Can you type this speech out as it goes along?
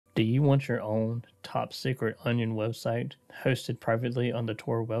Do you want your own top secret Onion website hosted privately on the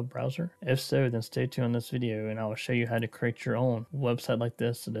Tor web browser? If so, then stay tuned on this video and I will show you how to create your own website like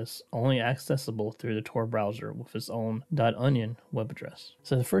this that is only accessible through the Tor browser with its own .onion web address.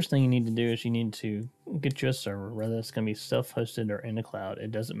 So the first thing you need to do is you need to get you a server, whether it's going to be self-hosted or in the cloud,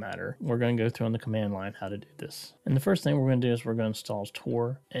 it doesn't matter. We're going to go through on the command line how to do this. And the first thing we're going to do is we're going to install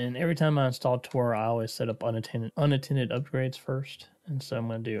Tor. And every time I install Tor, I always set up unattended upgrades first. And so I'm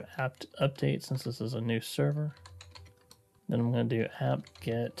going to do apt update since this is a new server. Then I'm going to do apt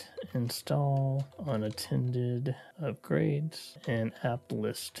get install unattended upgrades and apt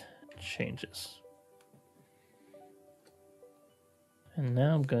list changes. And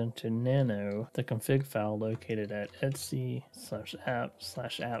now I'm going to nano the config file located at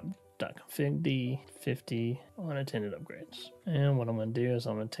etc/app/app.configd50 unattended upgrades. And what I'm going to do is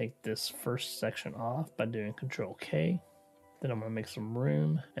I'm going to take this first section off by doing Control K. Then I'm going to make some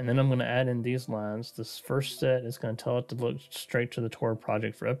room, and then I'm going to add in these lines. This first set is going to tell it to look straight to the Tor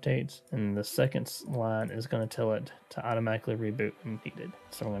project for updates, and the second line is going to tell it to automatically reboot when needed.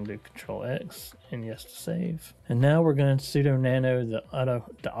 So I'm going to do Control X and yes to save. And now we're going to sudo nano the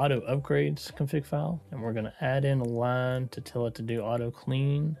auto upgrades config file, and we're going to add in a line to tell it to do auto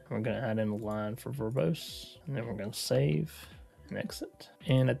clean. We're going to add in a line for verbose, and then we're going to save and exit.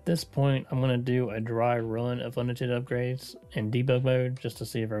 And at this point, I'm going to do a dry run of unattended upgrades in debug mode just to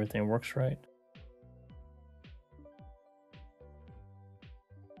see if everything works right.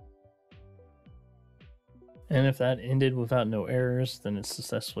 And if that ended without no errors, then it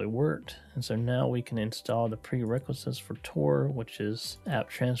successfully worked. And so now we can install the prerequisites for Tor, which is app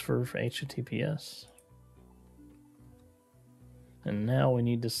transfer for HTTPS. And now we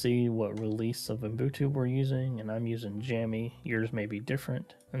need to see what release of Ubuntu we're using, and I'm using Jammy. Yours may be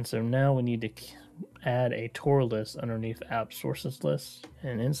different. And so now we need to add a Tor list underneath app sources list.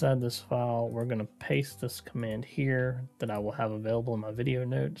 And inside this file, we're going to paste this command here that I will have available in my video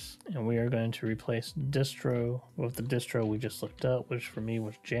notes. And we are going to replace distro with the distro we just looked up, which for me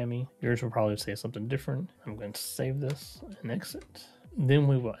was Jammy. Yours will probably say something different. I'm going to save this and exit. Then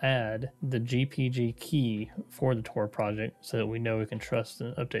we will add the GPG key for the Tor project so that we know we can trust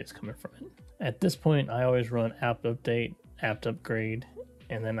the updates coming from it. At this point, I always run apt update, apt upgrade,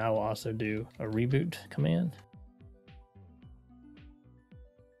 and then I will also do a reboot command.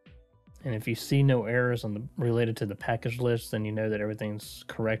 And if you see no errors related to the package list, then you know that everything's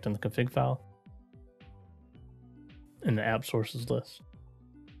correct on the config file in the app sources list.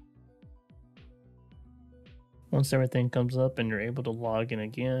 Once everything comes up and you're able to log in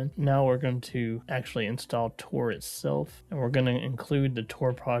again, now we're going to actually install Tor itself, and we're going to include the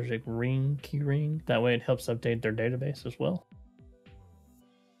Tor project ring key ring. That way it helps update their database as well.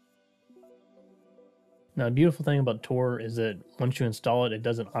 Now, the beautiful thing about Tor is that once you install it, it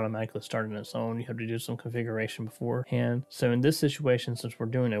doesn't automatically start on its own. You have to do some configuration beforehand. So in this situation, since we're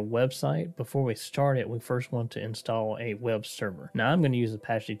doing a website, before we start it, we first want to install a web server. Now, I'm going to use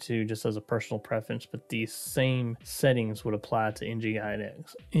Apache 2 just as a personal preference, but these same settings would apply to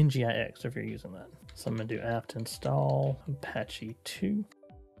NGIX if you're using that. So I'm going to do apt install Apache 2.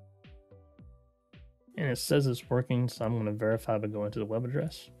 And it says it's working, so I'm going to verify by going to the web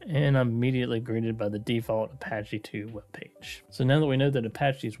address. And I'm immediately greeted by the default Apache 2 webpage. So now that we know that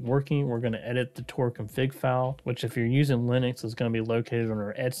Apache is working, we're going to edit the Tor config file, which if you're using Linux is going to be located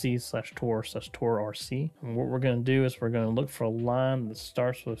under etc/tor/torrc. And what we're going to do is we're going to look for a line that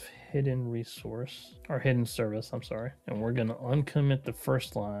starts with hidden resource, or hidden service, I'm sorry. And we're going to uncommit the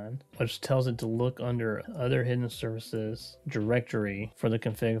first line, which tells it to look under other hidden services directory for the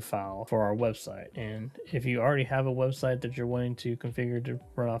config file for our website. And if you already have a website that you're wanting to configure to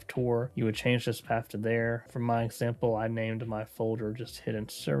run off Tor, you would change this path to there. For my example, I named my folder just hidden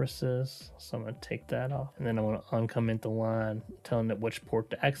services. So I'm going to take that off. And then I'm going to uncomment the line telling it which port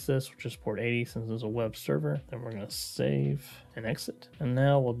to access, which is port 80 since it's a web server. Then we're going to save and exit. And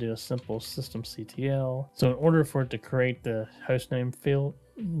now we'll do a simple systemctl. So in order for it to create the hostname field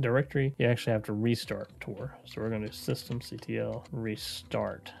directory, you actually have to restart Tor. So we're going to do systemctl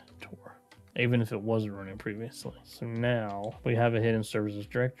restart Tor, even if it wasn't running previously. So now we have a hidden services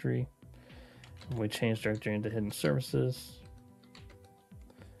directory. We change directory into hidden services.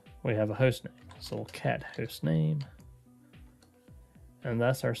 We have a host name. So we'll cat host name. And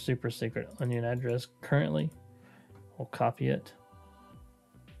that's our super secret Onion address currently. We'll copy it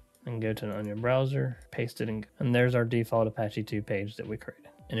and go to an Onion browser, paste it in, and there's our default Apache 2 page that we created.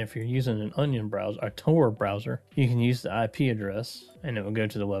 And if you're using an Onion browser, a Tor browser, you can use the IP address and it will go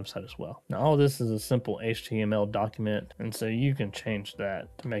to the website as well. Now all this is a simple HTML document, and so you can change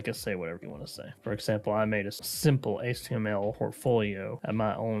that to make it say whatever you want to say. For example, I made a simple HTML portfolio at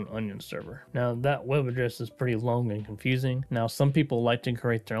my own Onion server. Now that web address is pretty long and confusing. Now some people like to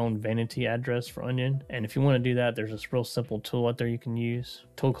create their own vanity address for Onion, and if you want to do that, there's this real simple tool out there you can use.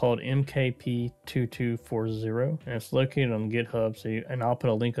 A tool called MKP2240, and it's located on GitHub. And I'll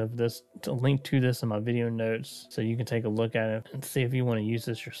put a link to this in my video notes, so you can take a look at it and see if you want to use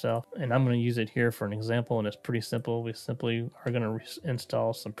this yourself. And I'm going to use it here for an example, and it's pretty simple. We simply are going to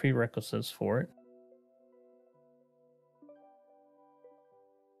install some prerequisites for it.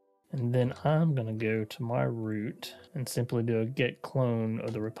 And then I'm going to go to my root and simply do a git clone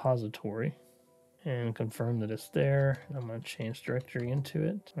of the repository and confirm that it's there. I'm going to change directory into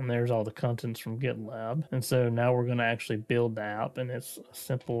it, and there's all the contents from GitLab. And so now we're going to actually build the app, and it's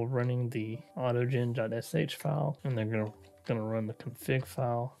simple running the autogen.sh file, and they're going to run the config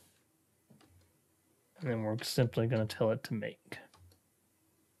file, and then we're simply going to tell it to make.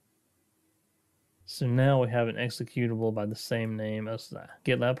 So now we have an executable by the same name as the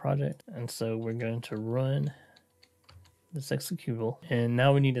GitLab project, and so we're going to run this executable. And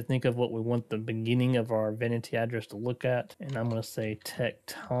now we need to think of what we want the beginning of our vanity address to look at. And I'm going to say tech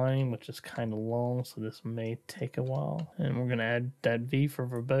time, which is kind of long, so this may take a while. And we're going to add .v for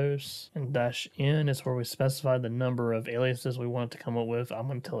verbose, and -n is where we specify the number of aliases we want it to come up with. I'm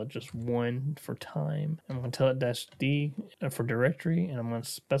going to tell it just 1 for time. I'm going to tell it -d for directory, and I'm going to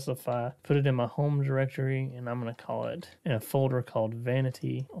specify, put it in my home directory, and I'm going to call it in a folder called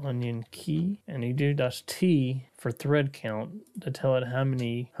Vanity Onion Key. And you do -t for thread count to tell it how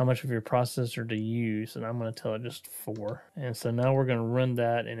much of your processor to use, and I'm going to tell it just 4. And so now we're going to run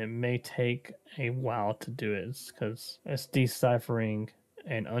that, and it may take a while to do it because it's deciphering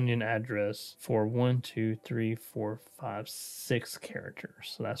an Onion address for 1, 2, 3, 4, 5, 6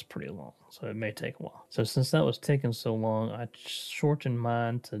 characters. So that's pretty long. So it may take a while. So since that was taking so long, I shortened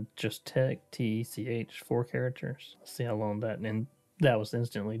mine to just tech, TECH, 4 characters. Let's see how long that, and that was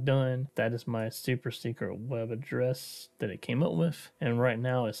instantly done. That is my super secret web address that it came up with. And right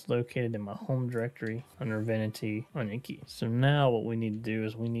now it's located in my home directory under Vanity Onion Key. So now what we need to do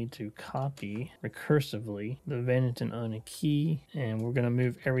is we need to copy recursively the Vanity Onion Key, and we're going to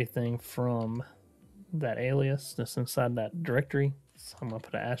move everything from that alias that's inside that directory. So I'm going to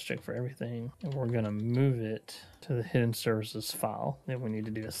put an asterisk for everything, and we're going to move it to the hidden services file. Then we need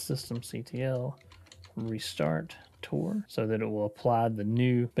to do a systemctl restart Tor so that it will apply the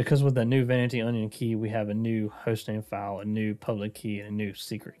new, because with the new Vanity Onion Key we have a new hostname file, a new public key, and a new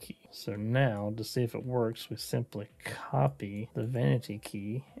secret key. So now to see if it works, we simply copy the Vanity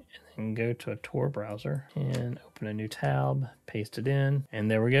key and then go to a Tor browser and open a new tab, paste it in, and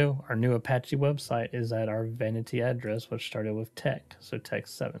there we go. Our new Apache website is at our Vanity address, which started with tech, so tech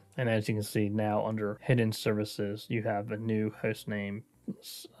 7. And as you can see now under hidden services, you have a new hostname,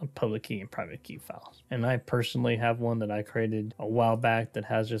 public key, and private key files. And I personally have one that I created a while back that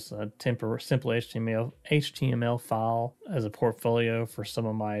has just a simple HTML file as a portfolio for some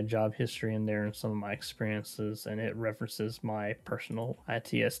of my job history in there and some of my experiences, and it references my personal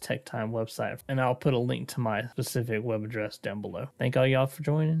ITS Tech Time website. And I'll put a link to my specific web address down below. Thank all y'all for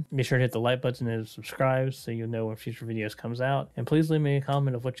joining. Be sure to hit the like button and subscribe so you'll know when future videos comes out. And please leave me a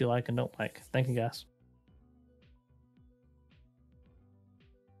comment of what you like and don't like. Thank you guys.